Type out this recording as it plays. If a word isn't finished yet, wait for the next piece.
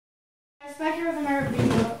Spectre of the Merit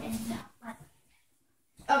video in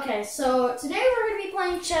Okay, so today we're going to be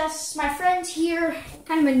playing chess. My friend's here,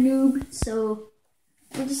 kind of a noob, so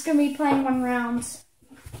we're just going to be playing 1 round.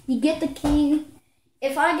 You get the king.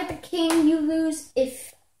 If I get the king, you lose.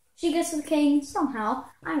 If she gets the king, somehow,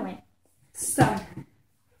 I win.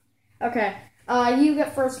 Okay, you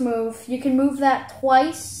get first move. You can move that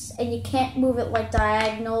twice, and you can't move it like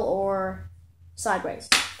diagonal or sideways.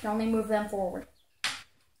 You can only move them forward.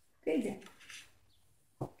 Okay then.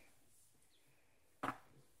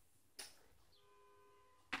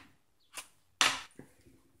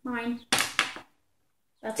 Mine.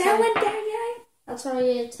 That's That went that guy? That's how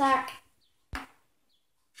you attack.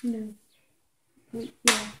 No. Yeah.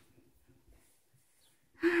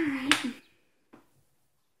 Alright.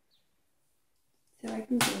 So I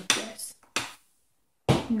can go with this.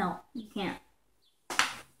 No, you can't.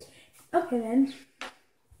 Okay then.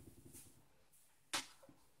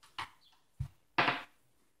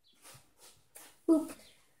 Oop.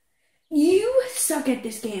 You suck at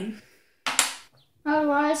this game. How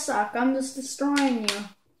do I suck? I'm just destroying you.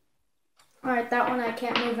 Alright, that one I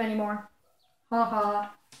can't move anymore. Haha.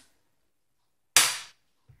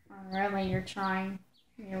 Really, you're trying.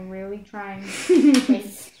 You're really trying.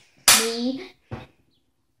 With me.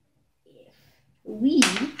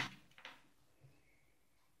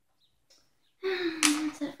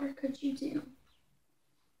 Whatever could you do?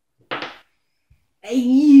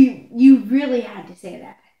 You really had to say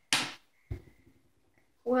that.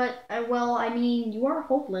 What? Well, I mean, you are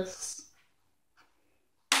hopeless.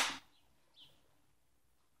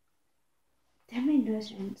 That made no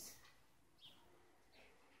sense.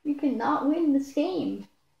 You cannot win this game.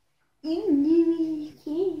 You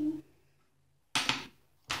can.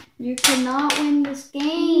 You cannot win this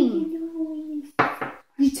game.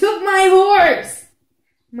 You took my horse!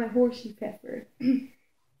 My horsey pepper.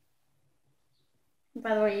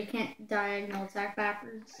 By the way, you can't diagonal attack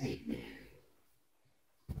backwards.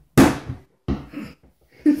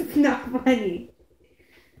 It's not funny.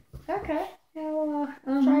 Okay. Well,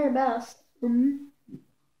 try your best.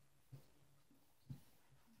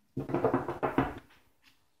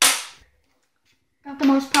 Got the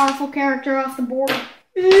most powerful character off the board.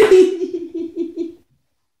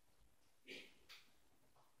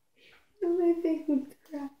 My face would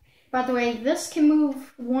crack. By the way, this can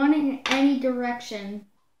move one in any direction.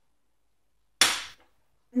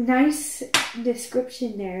 Nice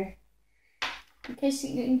description there.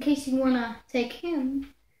 In case you wanna take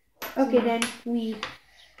him. Okay, then we.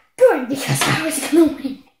 Good, because I was gonna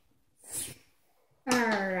win.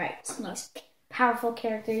 Alright, most powerful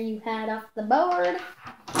character you had off the board.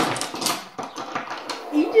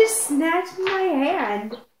 You just snatched my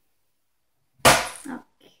hand.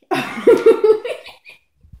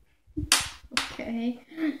 Okay.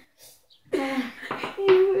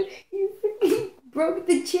 You freaking broke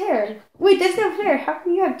the chair. Wait, that's not fair. How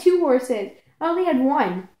can you have 2 horses? I only had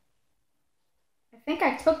 1. I think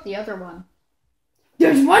I took the other one.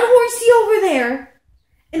 There's 1 horsey over there,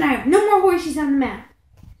 and I have no more horses on the map.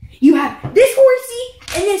 You have this horsey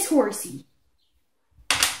and this horsey.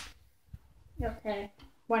 Okay.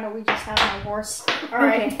 Why don't we just have my horse?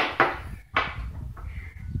 Alright. Okay.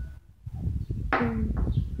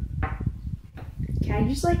 Can I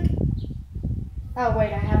just Oh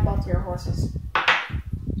wait, I have both your horses.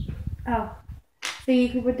 Oh. So you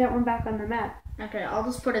can put that one back on the map. Okay, I'll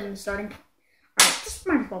just put it in the starting. Alright, just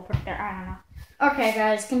might as well put it there. I don't know. Okay,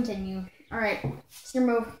 guys, continue. Alright, it's your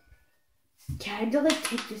move. Can I just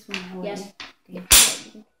take this one away? Yes.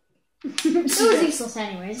 It was useless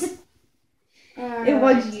anyways. It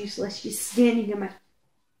was useless, just standing in my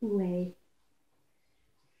way.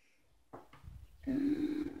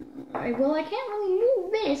 Well, I can't really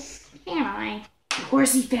move this, can I?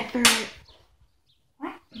 Horsey pepper.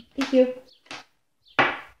 What? Thank you.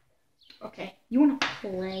 Okay, you wanna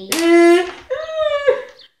play?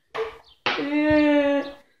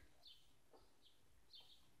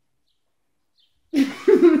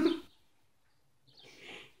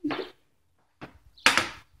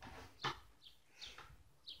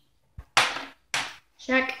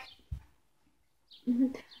 Check.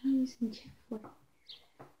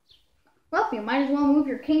 Well, you might as well move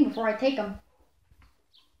your king before I take him.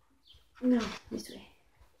 No, this way.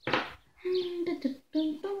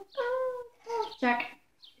 Check.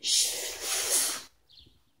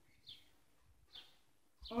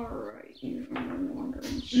 Alright. You're no longer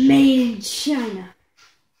in Made in China.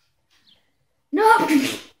 No!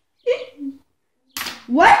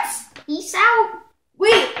 What? Peace out.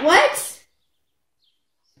 Wait, what?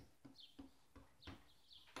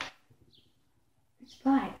 It's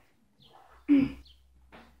 5.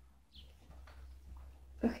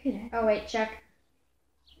 Okay, Dad. Oh, wait, check.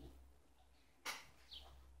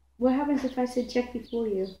 What happens if I said check before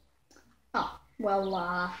you? Oh,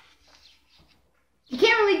 well, you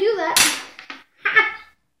can't really do that. Ha!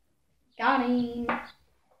 Got him.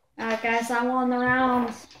 Alright, guys, I won the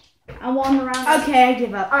round. Okay, I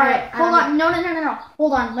give up. Alright, hold on. No.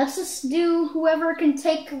 Hold on. Let's just do whoever can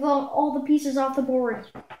take all the pieces off the board.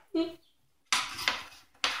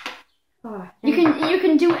 Oh, You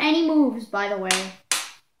can do any moves, by the way.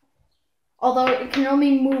 Although it can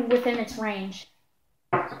only move within its range.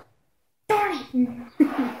 Darn it!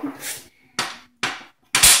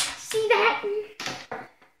 See that?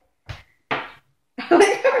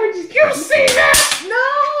 You see that?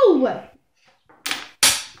 No!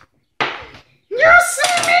 You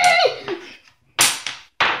see me?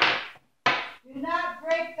 Do not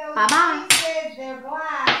break those Bye-bye. pieces. They're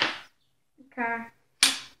glass. Okay.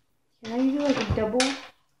 Can I do like a double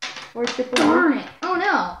or a triple? Darn it. Oh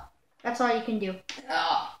no. That's all you can do.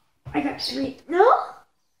 I got 3. No?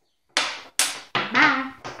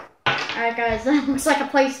 Bye. Alright guys, that looks like a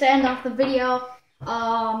place to end off the video.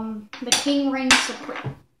 The king reigns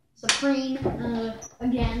supreme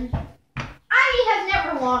again. I have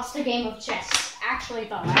never lost a game of chess. Actually,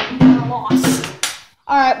 though, I've never lost.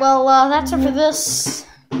 Alright, well, that's it for this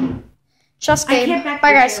chess I game. can't back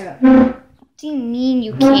Bye, the guys. chair up. What do you mean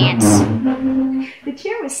you can't? The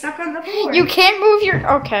chair was stuck on the floor. You can't move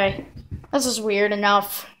your... Okay. This is weird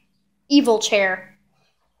enough. Evil chair.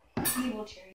 Evil chair.